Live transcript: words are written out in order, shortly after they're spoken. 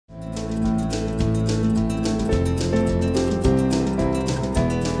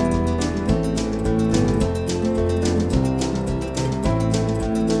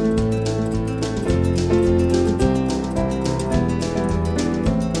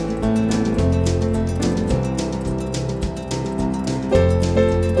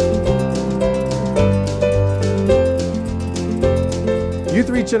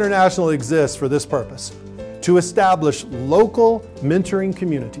YouthReach International exists for this purpose, to establish local mentoring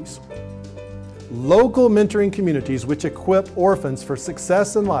communities. Local mentoring communities which equip orphans for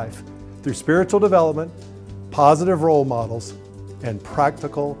success in life through spiritual development, positive role models, and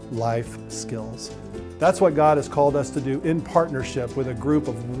practical life skills. That's what God has called us to do in partnership with a group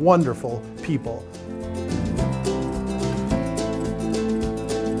of wonderful people.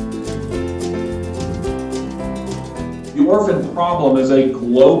 The orphan problem is a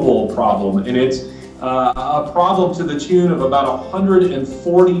global problem, and it's a problem to the tune of about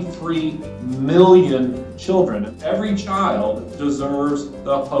 143 million children. Every child deserves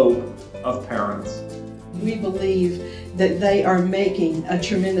the hope of parents. We believe that they are making a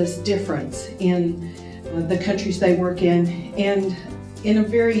tremendous difference in the countries they work in, and in a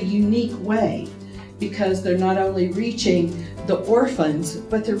very unique way, because they're not only reaching the orphans,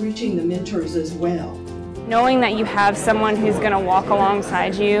 but they're reaching the mentors as well. Knowing that you have someone who's going to walk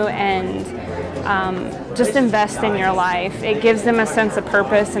alongside you and just invest in your life, it gives them a sense of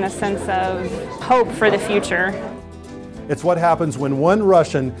purpose and a sense of hope for the future. It's what happens when one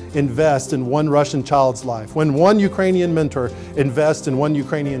Russian invests in one Russian child's life, when one Ukrainian mentor invests in one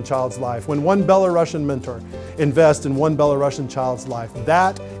Ukrainian child's life, when one Belarusian mentor invests in one Belarusian child's life.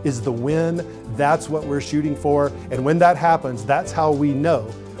 That is the win. That's what we're shooting for. And when that happens, that's how we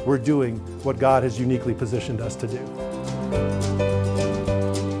know we're doing what God has uniquely positioned us to do.